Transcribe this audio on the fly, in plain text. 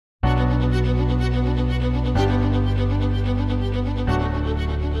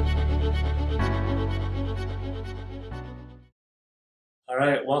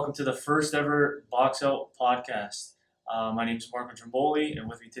right, welcome to the first ever BoxOut Podcast. My name is Marco Trimboli, and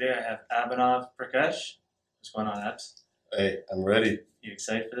with me today I have Abhinav Prakash. What's going on, Abz? Hey, I'm ready. You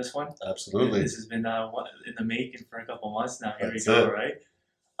excited for this one? Absolutely. This has been in the making for a couple months now. Here That's we go, it. right?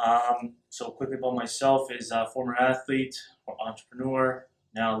 So quickly about myself is a former athlete, or entrepreneur,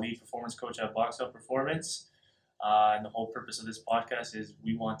 now lead performance coach at BoxOut Performance. And the whole purpose of this podcast is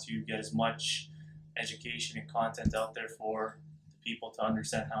we want to get as much education and content out there for people to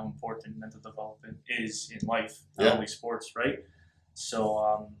understand how important mental development is in life, not only sports, right?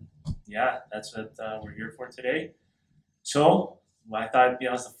 So, that's what we're here for today. So, I thought,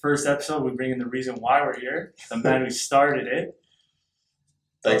 it's the first episode. We bring in the reason why we're here, the man who started it.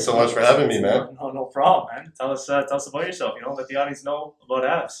 Thanks so much for having me, man. No problem, man. Tell us about yourself. Let the audience know about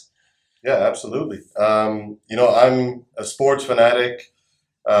Abz. Yeah, absolutely. I'm a sports fanatic,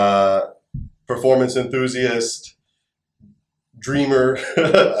 performance enthusiast, dreamer.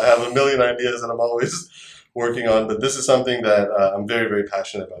 I have a million ideas that I'm always working on, but this is something that I'm very, very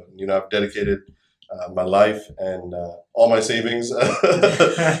passionate about. I've dedicated my life and all my savings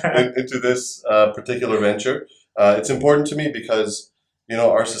into this particular venture. It's important to me because,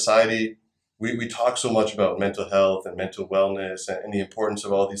 our society, we talk so much about mental health and mental wellness and the importance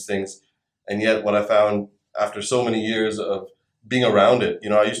of all these things. And yet what I found after so many years of being around it,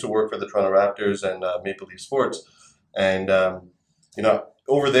 I used to work for the Toronto Raptors and Maple Leaf Sports. And,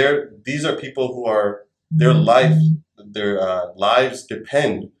 over there, these are people who are, their lives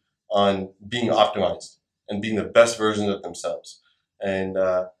depend on being optimized and being the best version of themselves. And,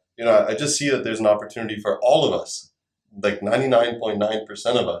 I just see that there's an opportunity for all of us, like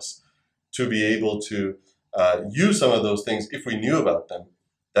 99.9% of us, to be able to use some of those things if we knew about them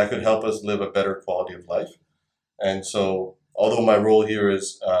that could help us live a better quality of life. And so, although my role here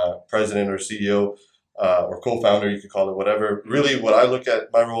is president or CEO, or co-founder, you could call it whatever. Really, what I look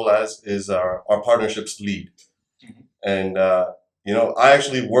at my role as is our partnerships lead. Mm-hmm. And, I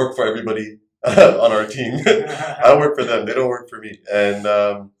actually work for everybody on our team. I work for them. They don't work for me. And,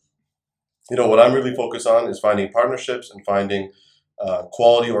 what I'm really focused on is finding partnerships and finding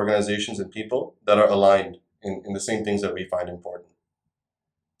quality organizations and people that are aligned in the same things that we find important.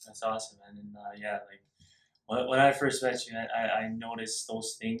 That's awesome, man. And, when I first met you, I noticed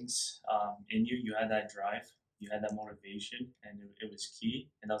those things in you. You had that drive, you had that motivation, and it was key.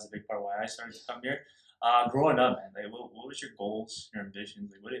 And that was a big part why I started to come here. Growing up, man, what was your goals, your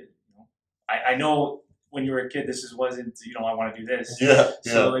ambitions? What did I know when you were a kid, wasn't I want to do this. Yeah.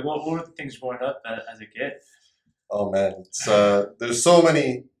 So what were the things growing up as a kid? Oh man, it's there's so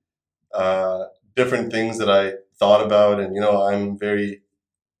many different things that I thought about, and I'm very.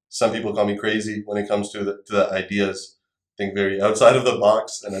 Some people call me crazy when it comes to the ideas. I think very outside of the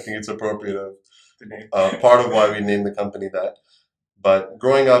box, and I think it's appropriate of part of why we named the company that. But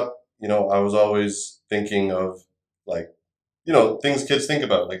growing up, I was always thinking of things kids think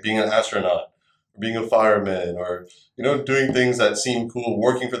about, like being an astronaut, or being a fireman, or doing things that seem cool,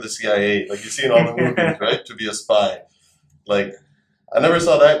 working for the CIA, like you see in all the movies, right? To be a spy. Like I never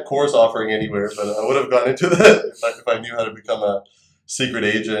saw that course offering anywhere, but I would have gone into that if I knew how to become a secret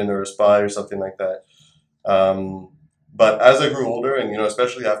agent or a spy or something like that. But as I grew older, and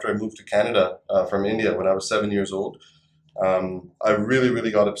especially after I moved to Canada from India when I was 7 years old, I really,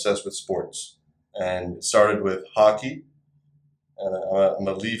 really got obsessed with sports. And it started with hockey. And I'm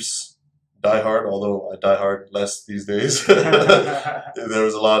a Leafs diehard, although I diehard less these days. There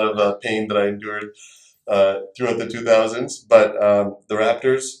was a lot of pain that I endured throughout the 2000s. But the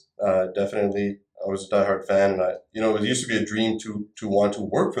Raptors, definitely, I was a diehard fan, and it used to be a dream to want to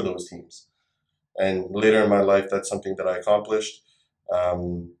work for those teams. And later in my life, that's something that I accomplished.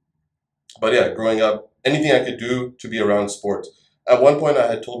 But yeah, growing up, anything I could do to be around sports. At one point, I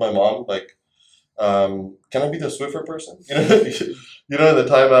had told my mom, can I be the Swiffer person? In the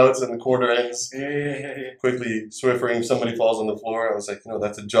timeouts and the quarter ends, quickly Swiffering, if somebody falls on the floor. I was like,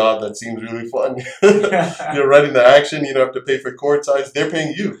 that's a job that seems really fun. You're writing the action, you don't have to pay for court sides. They're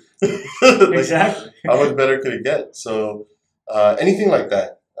paying you. Exactly. How much better could it get? So anything like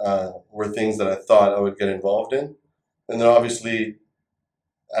that were things that I thought I would get involved in. And then obviously,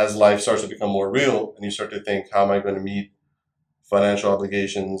 as life starts to become more real and you start to think, how am I going to meet financial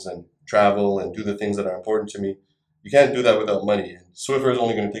obligations and travel and do the things that are important to me? You can't do that without money. And Swiffer is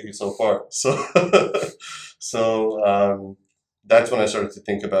only going to take you so far. So that's when I started to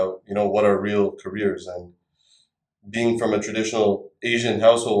think about, what are real careers. And being from a traditional Asian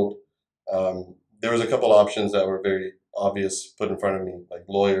household, there was a couple options that were very obvious put in front of me, like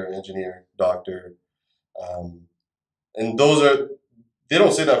lawyer, engineer, doctor. And they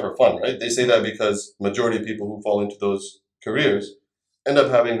don't say that for fun, right? They say that because majority of people who fall into those careers end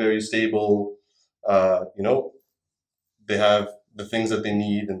up having very stable, they have the things that they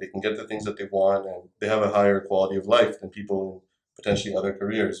need and they can get the things that they want and they have a higher quality of life than people in potentially other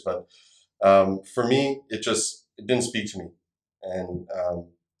careers. But for me, it didn't speak to me. And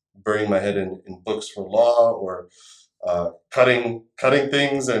burying my head in books for law or cutting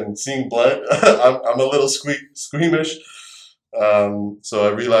things and seeing blood, I'm a little squeamish. So I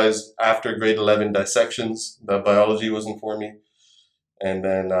realized after grade 11 dissections that biology wasn't for me. And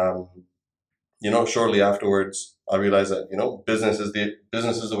then, shortly afterwards, I realized that, business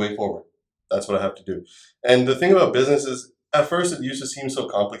is the way forward. That's what I have to do. And the thing about business is, at first, it used to seem so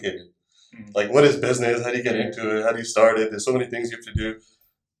complicated. Like, what is business? How do you get into it? How do you start it? There's so many things you have to do.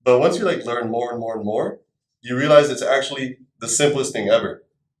 But once you learn more and more and more, you realize it's actually the simplest thing ever.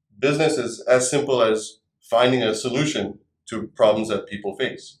 Business is as simple as finding a solution to problems that people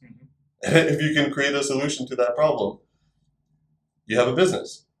face. And if you can create a solution to that problem, you have a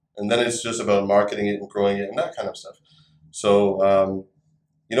business. And then it's just about marketing it and growing it and that kind of stuff. So, I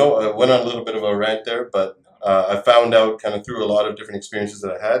went on a little bit of a rant there, but I found out kind of through a lot of different experiences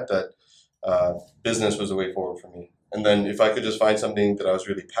that I had that business was the way forward for me. And then if I could just find something that I was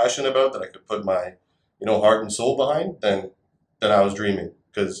really passionate about, that I could put my, heart and soul behind, then I was dreaming.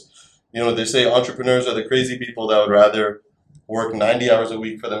 Because, they say entrepreneurs are the crazy people that would rather work 90 hours a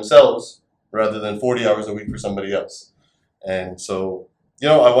week for themselves rather than 40 hours a week for somebody else. And so,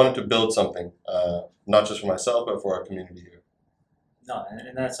 I wanted to build something, not just for myself, but for our community here. No,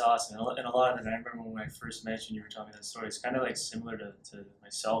 and that's awesome. And a lot of it, I remember when I first mentioned you were telling me that story, it's kind of similar to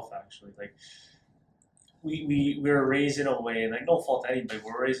myself, actually. We were raised in a way, no fault to anybody,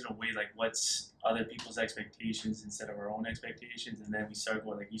 we're raised in a way what's other people's expectations instead of our own expectations. And then we started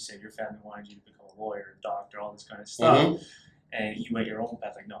going, like you said, your family wanted you to become a lawyer, a doctor, all this kind of stuff. Mm-hmm. And you went your own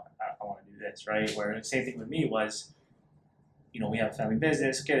path, no, I want to do this, right? Where the same thing with me was, we have a family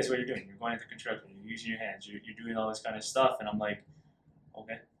business. Okay, that's what you're doing. You're going into construction. You're using your hands. You're doing all this kind of stuff. And I'm like,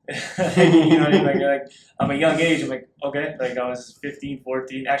 okay. You know what I mean? I'm a young age. I'm like, okay. I was 15,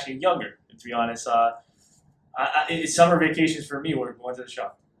 14, actually younger, to be honest. Summer vacations for me were going to the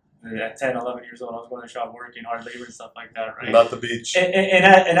shop. At 10, 11 years old, I was going to the shop working hard labor and stuff like that, right? Not the beach.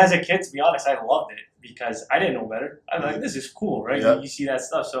 And as a kid, to be honest, I loved it because I didn't know better. I'm like, this is cool, right? Yeah. You see that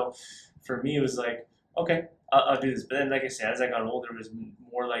stuff. So for me, it was like, okay, I'll do this. But then, like I said, as I got older, it was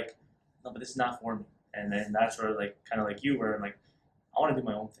more like, no, but this is not for me. And then that's where, kind of like you were, I want to do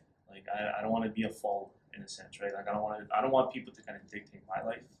my own thing. I don't want to be a follower in a sense, right? I don't want people to kind of dictate my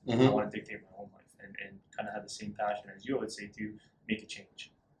life. Mm-hmm. I want to dictate my own life and kind of have the same passion as you would say to make a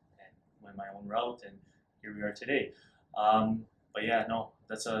change and went my own route. And here we are today. But yeah, no,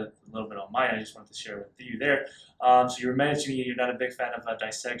 that's a little bit on mine. I just wanted to share with you there. So you were mentioning you're not a big fan of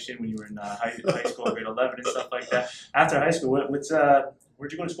dissection when you were in high school, grade 11 and stuff like that. After high school,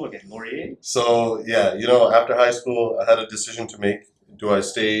 where'd you go to school again? Laurier? So yeah, after high school, I had a decision to make. Do I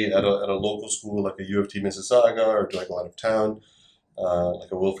stay at a local school like a U of T Mississauga, or do I go out of town,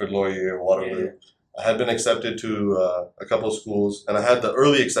 like a Wilfrid Laurier or Waterloo? Yeah. I had been accepted to a couple of schools, and I had the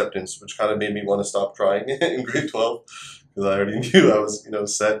early acceptance, which kind of made me want to stop trying in grade 12. Because I already knew I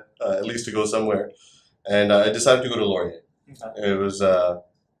was, set at least to go somewhere. And I decided to go to Laurier. Okay. It was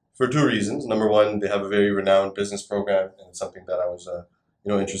for two reasons. Number one, they have a very renowned business program, and it's something that I was,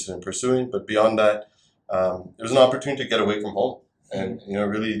 interested in pursuing. But beyond that, it was an opportunity to get away from home and,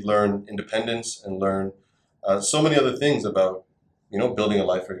 really learn independence and learn so many other things about, building a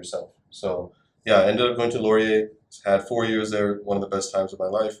life for yourself. So, yeah, I ended up going to Laurier. Had 4 years there, one of the best times of my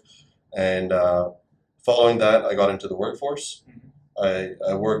life. And following that, I got into the workforce. Mm-hmm.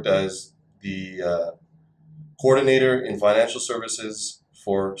 I worked as the coordinator in financial services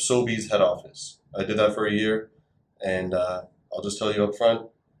for Sobeys head office. I did that for a year, and I'll just tell you up front,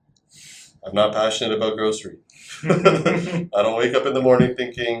 I'm not passionate about grocery. I don't wake up in the morning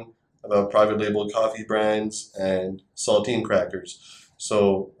thinking about private label coffee brands and saltine crackers.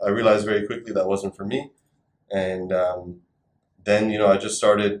 So I realized very quickly that wasn't for me. And then, I just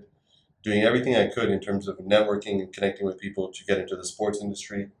started doing everything I could in terms of networking and connecting with people to get into the sports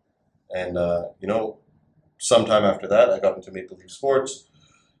industry. And, sometime after that, I got into Maple Leaf Sports,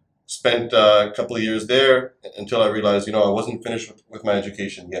 spent a couple of years there until I realized, I wasn't finished with my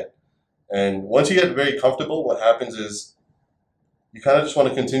education yet. And once you get very comfortable, what happens is you kind of just want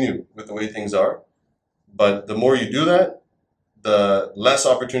to continue with the way things are. But the more you do that, the less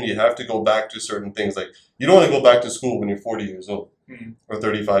opportunity you have to go back to certain things. Like, you don't want to go back to school when you're 40 years old or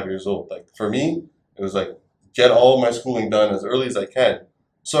 35 years old. Like, for me, it was get all my schooling done as early as I can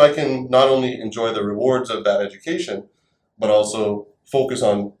so I can not only enjoy the rewards of that education, but also focus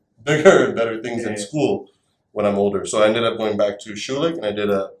on bigger and better things in school. when I'm older. So I ended up going back to Schulich, and I did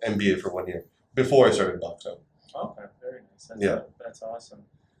a MBA for 1 year before I started BoxOut. Okay, very nice. That's awesome.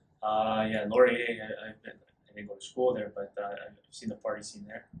 Laurier, I didn't go to school there, but I've seen the party scene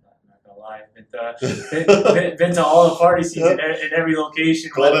there. I'm not gonna lie. I've been to all the party scenes in every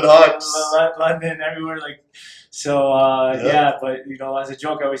location. Golden Hawks. London, everywhere. But as a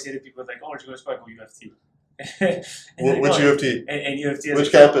joke, I always say to people like, "Oh, where'd you go to school?" I go UFT. Which UFT? And UFT.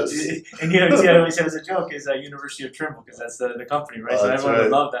 Which campus? And UFT, I always say as a joke, is University of Trimble, because that's the company, right? So everyone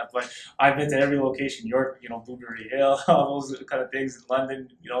would love that. But I've been to every location: York, Blueberry Hill, all those kind of things. London,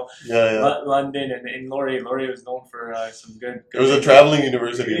 London, and Laurier. Laurier was known for some good. It was a traveling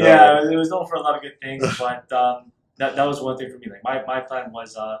university. Yeah, it was known for a lot of good things. But that was one thing for me. Like my plan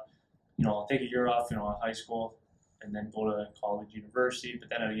was, I'll take a year off, high school, and then go to college, university. But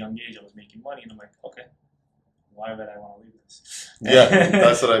then at a young age, I was making money, and I'm like, okay, why would I want to leave this? Yeah,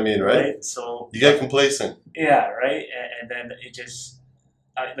 that's what I mean, right? So you get complacent. Yeah, right. And then it just,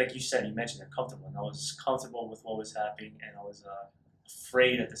 like you said, you mentioned they're comfortable, and I was comfortable with what was happening, and I was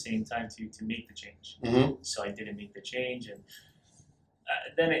afraid at the same time to make the change. Mm-hmm. So I didn't make the change, and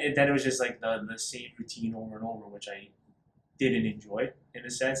then it was just like the same routine over and over, which I didn't enjoy in a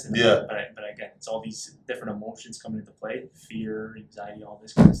sense. But again, it's all these different emotions coming into play: fear, anxiety, all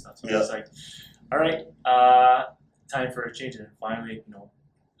this kind of stuff. So it's like, all right, time for a change. And finally,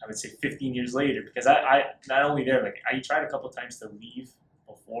 I would say 15 years later, because I not only there, like I tried a couple of times to leave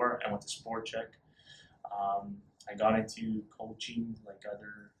before I went to Sport Check. I got into coaching, like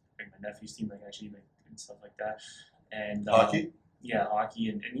my nephew's team, and stuff like that. And hockey? Yeah, hockey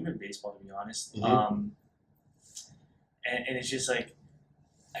and even baseball, to be honest. Mm-hmm. And it's just like,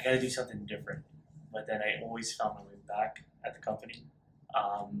 I got to do something different. But then I always found my way back at the company.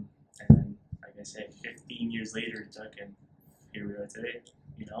 And then, like I said, 15 years later it took, and here we are today.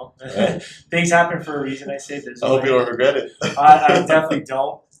 Right. Things happen for a reason, I say. I hope you don't regret it. I definitely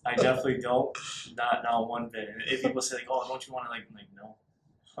don't. Not one bit. And if people say, like, oh, don't you want to, I'm like, no.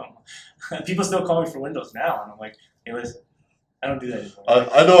 People still call me for Windows now. And I'm like, hey, listen, I don't do that anymore.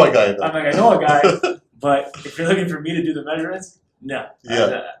 I know a guy, though. I'm like, I know a guy. But if you're looking for me to do the measurements, no.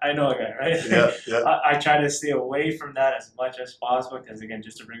 Yeah. I know a guy, right? Yeah. I try to stay away from that as much as possible, because, again,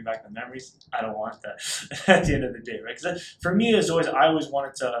 just to bring back the memories, I don't want that at the end of the day, right? Because for me, I always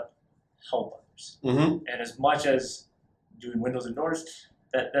wanted to help others. Mm-hmm. And as much as doing windows and doors,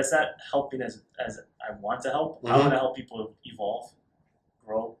 that's not helping as I want to help. Mm-hmm. I want to help people evolve,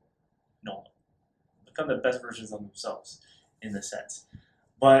 grow, become the best versions of themselves, in the sense.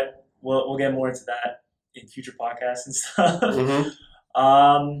 But we'll get more into that in future podcasts and stuff. Mm-hmm.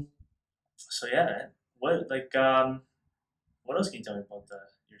 So yeah, man. What else can you tell me about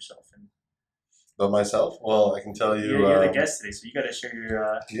yourself? And about myself? Well, I can tell you. You're the guest today, so you got to share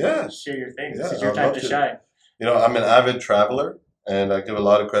your things. Yeah, This is your time to shine. I'm an avid traveler, and I give a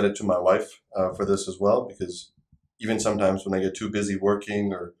lot of credit to my wife for this as well, because even sometimes when I get too busy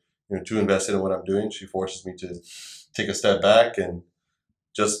working or too invested in what I'm doing, she forces me to take a step back. And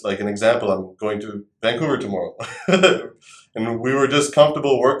just like an example, I'm going to Vancouver tomorrow. And we were just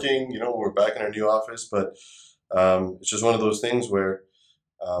comfortable working, we're back in our new office, but it's just one of those things where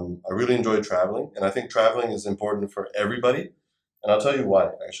I really enjoy traveling. And I think traveling is important for everybody. And I'll tell you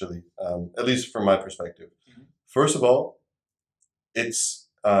why, actually, at least from my perspective. Mm-hmm. First of all, it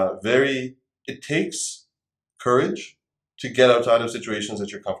takes courage to get outside of situations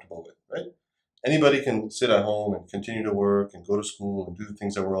that you're comfortable with, right? Anybody can sit at home and continue to work and go to school and do the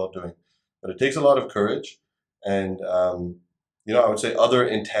things that we're all doing. But it takes a lot of courage and, I would say other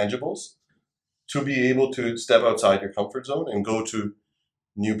intangibles to be able to step outside your comfort zone and go to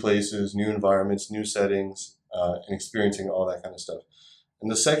new places, new environments, new settings, and experiencing all that kind of stuff. And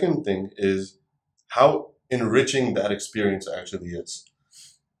the second thing is how enriching that experience actually is.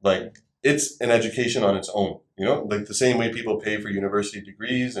 Like, it's an education on its own, like the same way people pay for university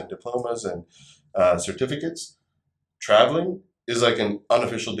degrees and diplomas and certificates. Traveling is like an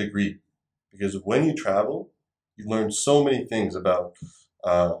unofficial degree, because when you travel, you learn so many things about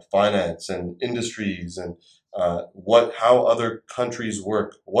finance and industries and how other countries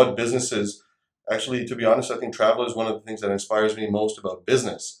work, what businesses. Actually, to be honest, I think travel is one of the things that inspires me most about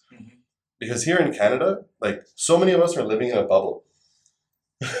business. Mm-hmm. Because here in Canada, like, so many of us are living in a bubble.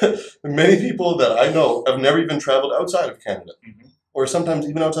 Many people that I know have never even traveled outside of Canada, mm-hmm. or sometimes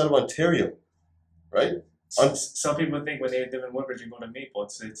even outside of Ontario, right? Some people think when they live in Woodbridge and go to Maple,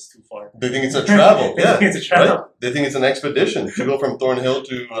 it's too far. They think it's a travel. They think it's a travel. Right? They think it's an expedition to go from Thornhill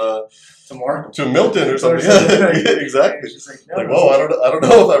to Milton or something. Exactly. Like, whoa, I don't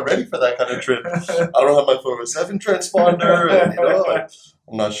know if I'm ready for that kind of trip. I don't have my 407 transponder, and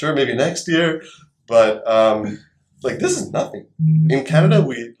I'm not sure. Maybe next year. But like this is nothing. In Canada,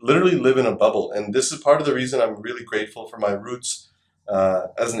 we literally live in a bubble, and this is part of the reason I'm really grateful for my roots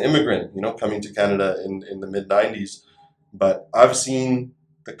as an immigrant. Coming to Canada in the mid '90s, but I've seen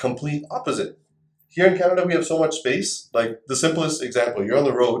the complete opposite. Here in Canada, we have so much space. Like the simplest example, you're on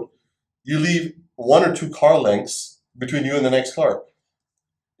the road, you leave 1 or 2 car lengths between you and the next car.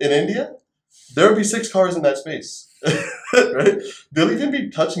 In India, there would be 6 cars in that space, right? They'll even be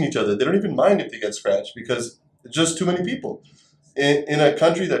touching each other. They don't even mind if they get scratched because it's just too many people. In a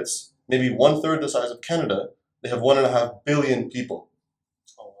country that's maybe 1/3 the size of Canada, they have 1.5 billion people.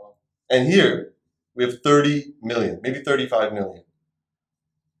 Oh, wow. And here, we have 30 million, maybe 35 million.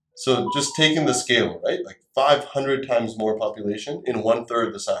 So just taking the scale, right? Like 500 times more population in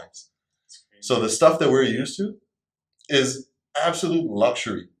 1/3 the size. So the stuff that we're used to is absolute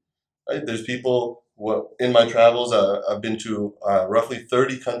luxury, right? There's people, in my travels, I've been to roughly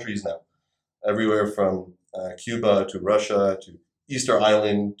 30 countries now, everywhere from Cuba to Russia to Easter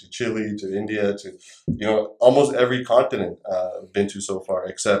Island to Chile to India to, almost every continent I've been to so far,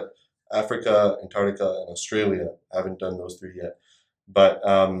 except Africa, Antarctica, and Australia. I haven't done those 3 yet. But,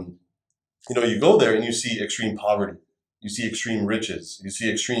 you go there and you see extreme poverty. You see extreme riches. You see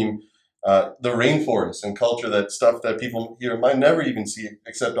extreme, the rainforest and culture, that stuff that people here might never even see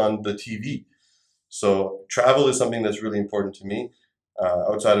except on the TV. So travel is something that's really important to me.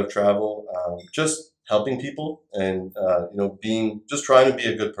 Outside of travel, just helping people and, just trying to be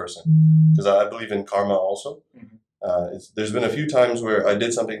a good person. Because I believe in karma also. There's been a few times where I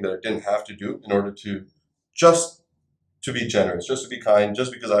did something that I didn't have to do in order to be generous, just to be kind,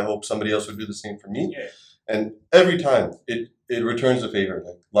 just because I hope somebody else would do the same for me. Yeah. And every time it returns the favor.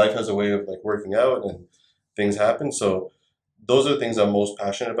 Like life has a way of like working out and things happen. So those are the things I'm most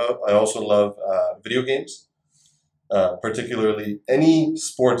passionate about. I also love video games, particularly any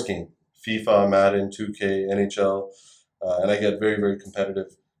sports game, FIFA, Madden, 2K, NHL, and I get very, very competitive.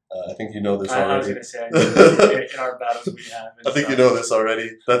 I think you know this already. I was going to say, in our battles we have. I think you know this already.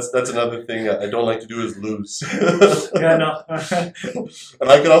 That's another thing I don't like to do is lose. Yeah, no. And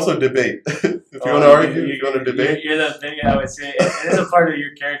I can also debate. If you want to argue, if you want to debate. You're the thing, I would say. It is a part of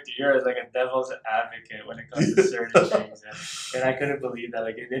your character. You're like a devil's advocate when it comes to certain things. And I couldn't believe that.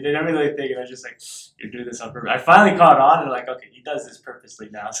 Like, they didn't really think, and I was just like, you're doing this on purpose. I finally caught on and like, okay, he does this purposely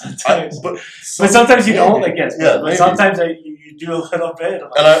now sometimes. But sometimes you don't, like, yes. Yeah, but sometimes you do a little bit.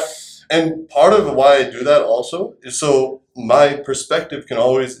 And part of why I do that also is so my perspective can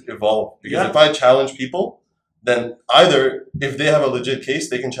always evolve. Because if I challenge people, then either if they have a legit case,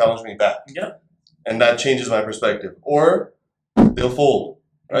 they can challenge me back. Yeah. And that changes my perspective. Or they'll fold,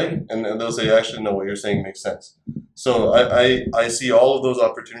 right? And they'll say, actually, no, what you're saying makes sense. So I see all of those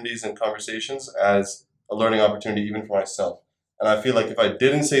opportunities and conversations as a learning opportunity even for myself. And I feel like if I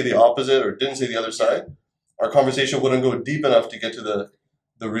didn't say the opposite or didn't say the other side, our conversation wouldn't go deep enough to get to the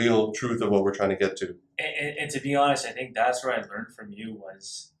real truth of what we're trying to get to. And to be honest, I think that's where I learned from you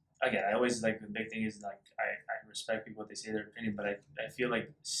was, again, I always like the big thing is like I respect people what they say their opinion, but I feel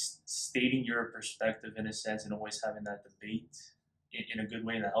like stating your perspective in a sense and always having that debate in a good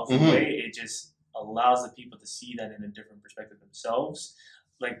way, in a healthy way, it just allows the people to see that in a different perspective themselves.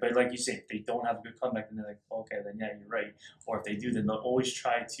 But like you say, if they don't have a good comeback, then they're like, okay, then yeah, you're right. Or if they do, then they'll always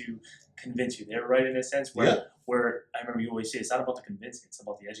try to convince you they're right in a sense. Where I remember you always say, it's not about the convincing, it's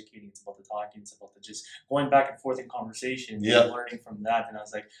about the educating, it's about the talking, it's about the just going back and forth in conversation, and learning from that. And I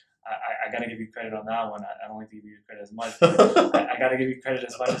was like, I got to give you credit on that one. I don't like to give you credit as much, but I got to give you credit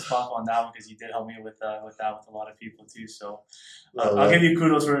as much as possible on that one because you did help me with that with a lot of people too. So I'll give you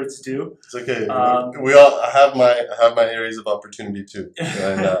kudos where it's due. It's okay. I have my areas of opportunity too,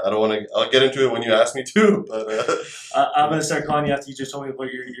 and I don't want to. I'll get into it when you ask me to. But I'm gonna start calling you after you just told me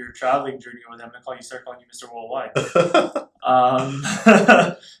about your traveling journey over there. I'm gonna start calling you Mr. Worldwide.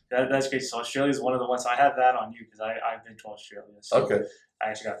 That's great. So Australia is one of the ones. So I have that on you because I've been to Australia. So okay. I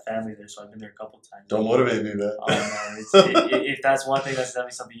actually got family there, so I've been there a couple of times. Don't motivate me, man. If that's one thing, that's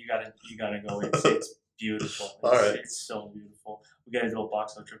definitely something you gotta go. It's beautiful. All right. It's so beautiful. We gotta do a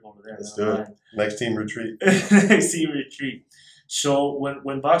BoxOut trip over there. Let's do it. Next team retreat. Next team retreat. So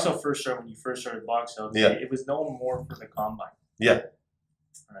when BoxOut first started, when you first started BoxOut, it was known more for the combine. Yeah.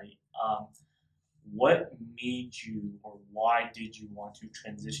 Right. What made you, or why did you want to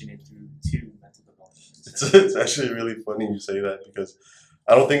transition into mental development? It's actually really funny you say that because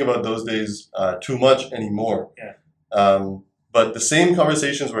I don't think about those days too much anymore. Yeah. But the same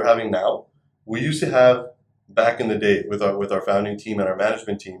conversations we're having now, we used to have back in the day with our founding team and our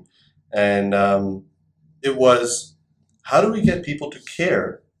management team, and it was, how do we get people to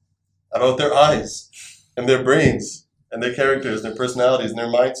care about their eyes and their brains and their characters and their personalities and their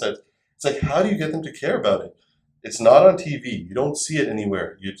mindsets It's like, how do you get them to care about it? It's not on TV. You don't see it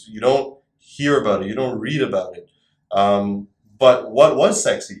anywhere. You don't hear about it. You don't read about it. But what was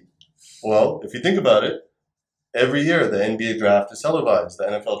sexy? Well, if you think about it, every year the NBA draft is televised. The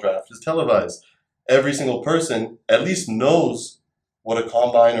NFL draft is televised. Every single person at least knows what a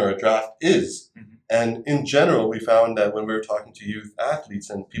combine or a draft is. Mm-hmm. And in general, we found that when we were talking to youth athletes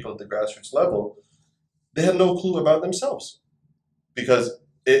and people at the grassroots level, they had no clue about themselves. Because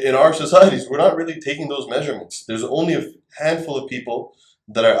in our societies, we're not really taking those measurements. There's only a handful of people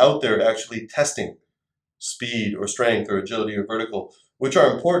that are out there actually testing speed or strength or agility or vertical, which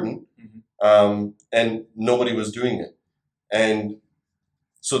are important, and nobody was doing it. And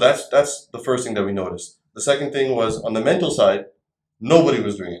so that's the first thing that we noticed. The second thing was on the mental side, nobody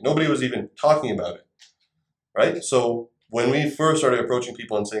was doing it. Nobody was even talking about it, right? So when we first started approaching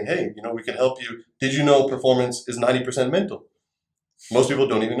people and saying, hey, we can help you. Did you know performance is 90% mental? Most people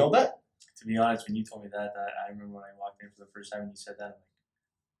don't even know that. To be honest, when you told me that, I remember when I walked in for the first time and you said that, I'm like,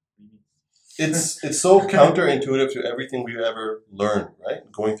 what do you mean? It's so counterintuitive to everything we've ever learned,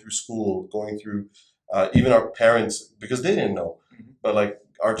 right? Going through school, going through even our parents, because they didn't know. Mm-hmm. But like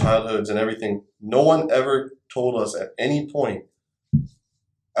our childhoods and everything, no one ever told us at any point,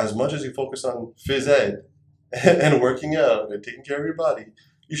 as much as you focus on phys ed and working out and taking care of your body,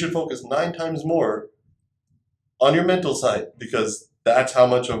 you should focus 9 times more on your mental side, because that's how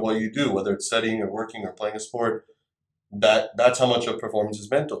much of what you do, whether it's studying or working or playing a sport, that's how much of performance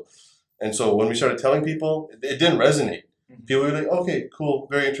is mental. And so when we started telling people, it didn't resonate. People were like, okay, cool,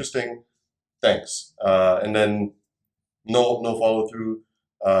 very interesting, thanks. And then no follow through,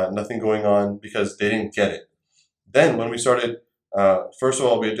 nothing going on because they didn't get it. Then when we started, first of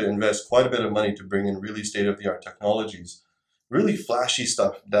all, we had to invest quite a bit of money to bring in really state-of-the-art technologies, really flashy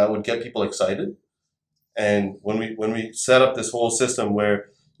stuff that would get people excited. And when we set up this whole system where,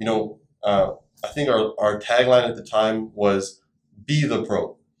 I think our tagline at the time was, be the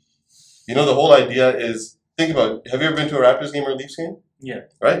pro. The whole idea is, think about, have you ever been to a Raptors game or a Leafs game? Yeah.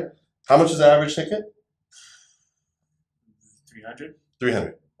 Right? How much is the average ticket? 300.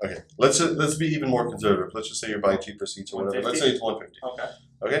 300. Okay. Let's be even more conservative. Let's just say you're buying cheaper seats or whatever. Let's say it's 150.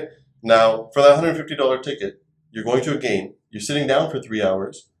 Okay. Now, for that $150 ticket, you're going to a game, you're sitting down for 3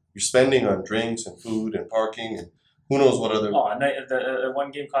 hours, you're spending on drinks and food and parking and who knows what other... Oh, the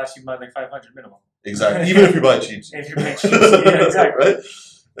one game costs you like $500 minimum. Exactly. Even if you buy cheap seats. If you buy cheap seats, yeah, exactly. Right?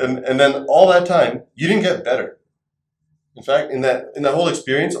 And then all that time, you didn't get better. In fact, in that whole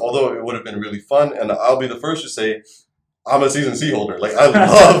experience, although it would have been really fun, and I'll be the first to say, I'm a season C holder. Like, I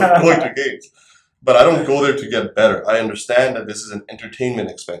love going to games. But I don't go there to get better. I understand that this is an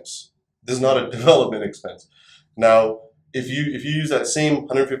entertainment expense. This is not a development expense. Now, if you use that same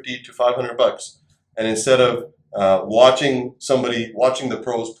 $150 to $500, and instead of watching the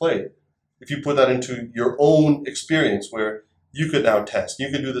pros play, if you put that into your own experience where you could now test, you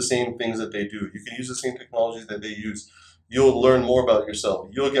could do the same things that they do, you can use the same technologies that they use, you'll learn more about yourself,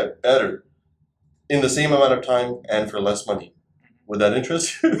 you'll get better in the same amount of time and for less money. Would that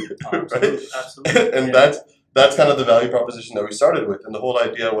interest you? Absolutely, right? Absolutely. And that's kind of the value proposition that we started with. And the whole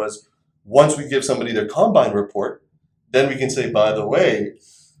idea was, once we give somebody their combine report, then we can say, by the way,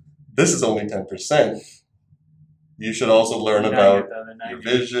 this is only 10%. You should also learn about your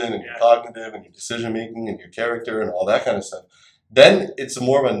vision and your cognitive and your decision making and your character and all that kind of stuff. Then it's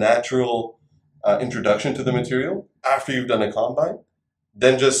more of a natural introduction to the material after you've done a combine,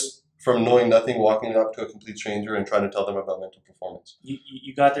 than just from knowing nothing, walking up to a complete stranger and trying to tell them about mental performance.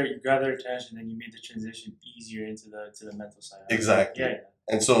 You got their attention, and you made the transition easier into the mental side. Exactly. Yeah.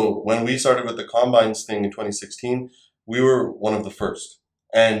 And so when we started with the combines thing in 2016, we were one of the first.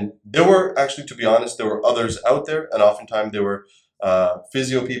 And there were actually, to be honest, there were others out there, and oftentimes they were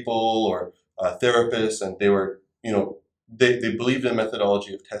physio people or therapists, and they were, they believed in the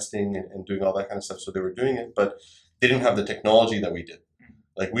methodology of testing and doing all that kind of stuff, so they were doing it, but they didn't have the technology that we did.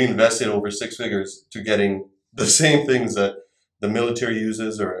 Like, we invested over 6 figures to getting the same things that the military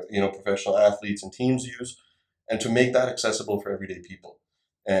uses or, professional athletes and teams use, and to make that accessible for everyday people.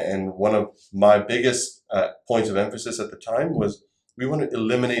 And one of my biggest points of emphasis at the time was, we want to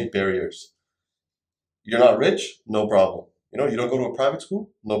eliminate barriers. You're not rich? No problem. You don't go to a private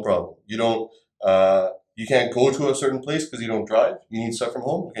school? No problem. You can't go to a certain place because you don't drive? You need stuff from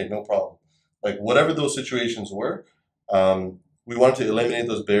home? Okay, no problem. Like, whatever those situations were, we wanted to eliminate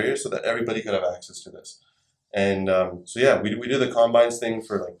those barriers so that everybody could have access to this. And we did the combines thing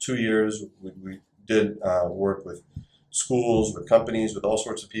for like 2 years. We did work with schools, with companies, with all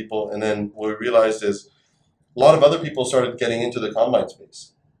sorts of people. And then what we realized is, a lot of other people started getting into the combine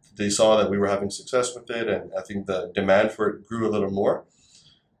space. They saw that we were having success with it, and I think the demand for it grew a little more.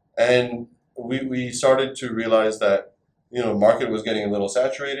 And we started to realize that, market was getting a little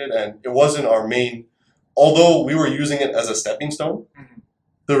saturated, and it wasn't our main, although we were using it as a stepping stone. Mm-hmm.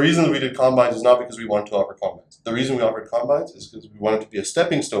 The reason we did combines is not because we wanted to offer combines. The reason we offered combines is because we wanted to be a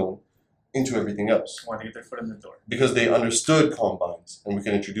stepping stone into everything else. Want to get their foot in the door. Because they understood combines, and we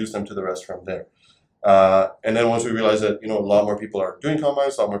can introduce them to the rest from there. And then once we realized that, a lot more people are doing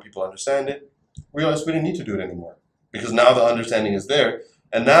combines, a lot more people understand it, we realized we didn't need to do it anymore. Because now the understanding is there,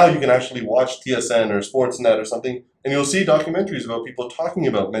 and now you can actually watch TSN or Sportsnet or something, and you'll see documentaries about people talking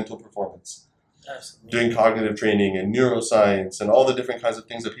about mental performance. Absolutely. Doing cognitive training and neuroscience and all the different kinds of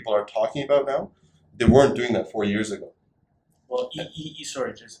things that people are talking about now. They weren't doing that 4 years ago. Well,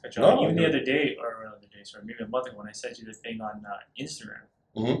 sorry, just even the other day, maybe a month ago, when I sent you the thing on Instagram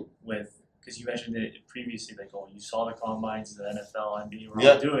because you mentioned it previously, like, you saw the combines, the NFL, NBA were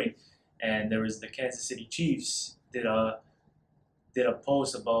all doing, and there was the Kansas City Chiefs did a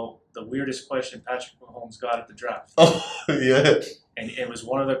post about the weirdest question Patrick Mahomes got at the draft. Oh, yeah. And it was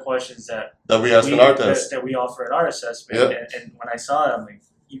one of the questions that we asked in our test. That we offer in our assessment. Yep. And when I saw it, I'm like,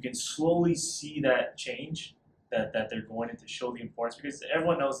 you can slowly see that change, that they're going in to show the importance, because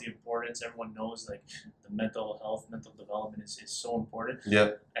everyone knows the importance. Everyone knows, like, the mental health, mental development is so important.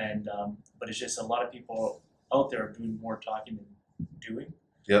 Yeah. And but it's just a lot of people out there are doing more talking than doing.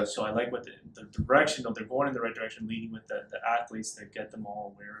 Yep. So I like what the direction, they're going in the right direction, leading with the athletes to get them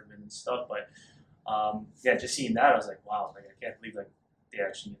all aware of it and stuff. But just seeing that, I was like, wow, like, I can't believe, like, they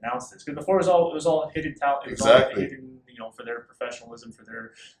actually announced this. Because before it was all hidden talent. It was all hidden, for their professionalism,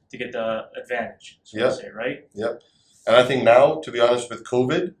 to get the advantage, to say, right? Yep. And I think now, to be honest, with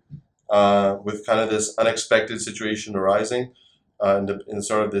COVID, with kind of this unexpected situation arising in the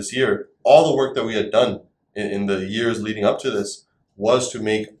start of this year, all the work that we had done in the years leading up to this was to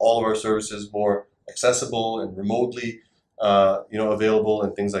make all of our services more accessible and remotely, available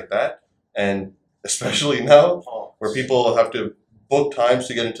and things like that. And especially now, where people have to book times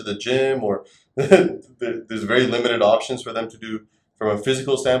to get into the gym, or there's very limited options for them to do from a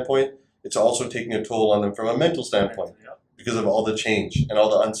physical standpoint, it's also taking a toll on them from a mental standpoint because of all the change and all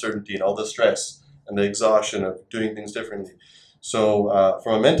the uncertainty and all the stress and the exhaustion of doing things differently. So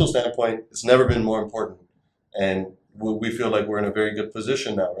from a mental standpoint, it's never been more important. And we feel like we're in a very good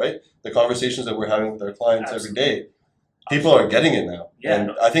position now, right? The conversations that we're having with our clients every day, people are getting it now. Yeah,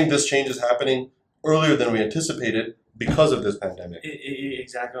 and I think this change is happening earlier than we anticipated because of this pandemic.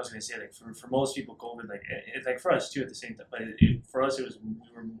 Exactly, I was going to say, like, for most people, COVID, like for us too at the same time, but for us, we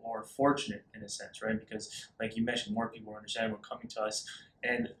were more fortunate in a sense, right? Because, like you mentioned, more people were understanding, were coming to us,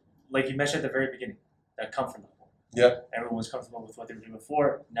 and like you mentioned at the very beginning, that comfort level. Yeah. Everyone was comfortable with what they were doing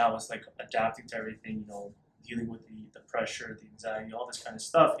before. Now it's like adapting to everything, dealing with the pressure, the anxiety, all this kind of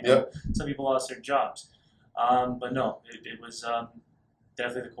stuff. Some people lost their jobs, but no, it was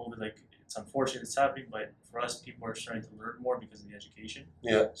definitely the COVID. Like, it's unfortunate it's happening, but for us, people are starting to learn more because of the education.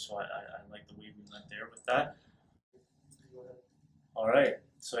 Yeah. So I like the way we went there with that. All right.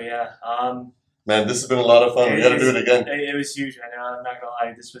 So yeah. Man, this has been a lot of fun. We got to do it again. It was huge. I know. I'm not gonna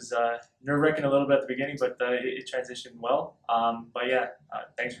lie. This was nerve-wracking a little bit at the beginning, but it transitioned well. But yeah,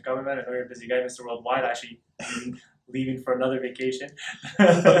 thanks for coming, man. I know you're a busy guy, Mr. Worldwide. Actually, leaving for another vacation.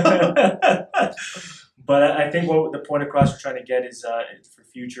 But I think what the point across we're trying to get is for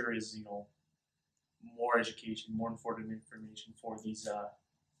future is more education, more important information for these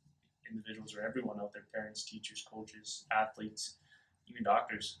individuals, or everyone out there, parents, teachers, coaches, athletes, even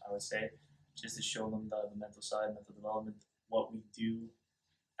doctors, I would say, just to show them the mental side, mental development, what we do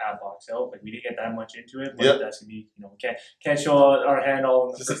at BoxOut. Like, we didn't get that much into it, but that's gonna be, can't show our hand all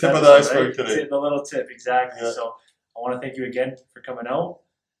in the just the tip of the iceberg today. It's the little tip, exactly. Yeah. So I want to thank you again for coming out.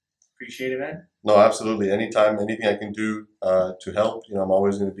 Appreciate it, man. No, absolutely. Anytime, anything I can do to help, I'm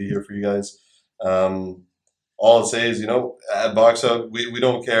always going to be here for you guys. All I'll say is, at BoxOut, we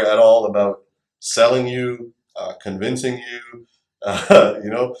don't care at all about selling you, convincing you,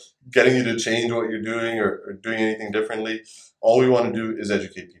 getting you to change what you're doing or doing anything differently. All we want to do is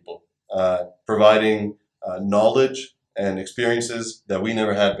educate people, providing knowledge and experiences that we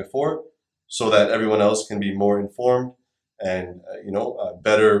never had before, so that everyone else can be more informed and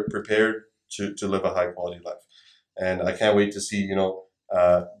better prepared to live a high quality life. And I can't wait to see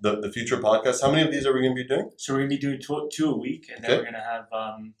the future podcasts. How many of these are we going to be doing? So we're going to be doing two a week, and then we're going to have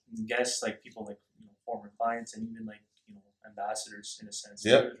guests, like people like former clients, and even like ambassadors in a sense,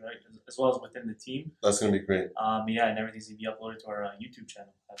 too, right? As well as within the team. That's going to be great. And everything's going to be uploaded to our YouTube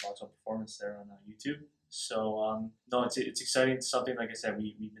channel at BoxOut Performance there on YouTube. So no, it's exciting. It's something, like I said,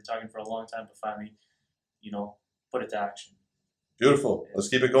 we've been talking for a long time, but finally, put it to action. Beautiful. Let's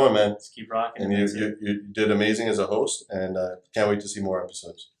keep it going, man. Let's keep rocking. And you did amazing as a host, and can't wait to see more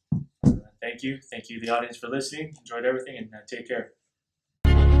episodes. Thank you. Thank you, the audience, for listening. Enjoyed everything, and take care.